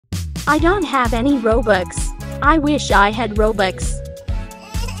I don't have any Robux. I wish I had Robux.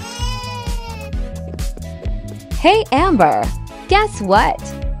 Hey Amber, guess what?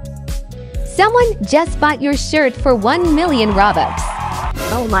 Someone just bought your shirt for 1 million Robux.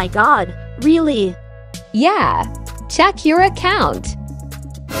 Oh my god, really? Yeah, check your account.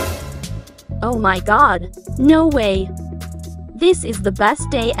 Oh my god, no way. This is the best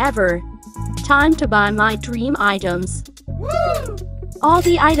day ever. Time to buy my dream items. Woo! All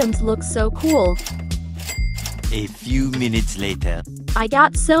the items look so cool. A few minutes later. I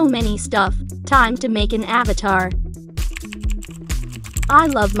got so many stuff. Time to make an avatar. I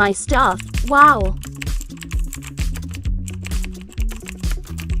love my stuff. Wow.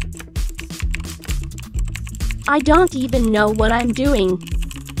 I don't even know what I'm doing.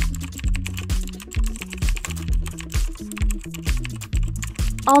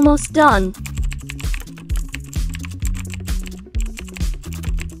 Almost done.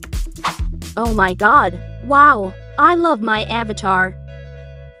 Oh my god. Wow. I love my avatar.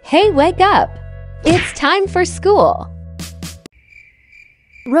 Hey, wake up. It's time for school.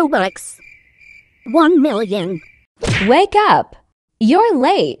 Robux. 1 million. Wake up. You're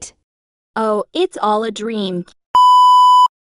late. Oh, it's all a dream.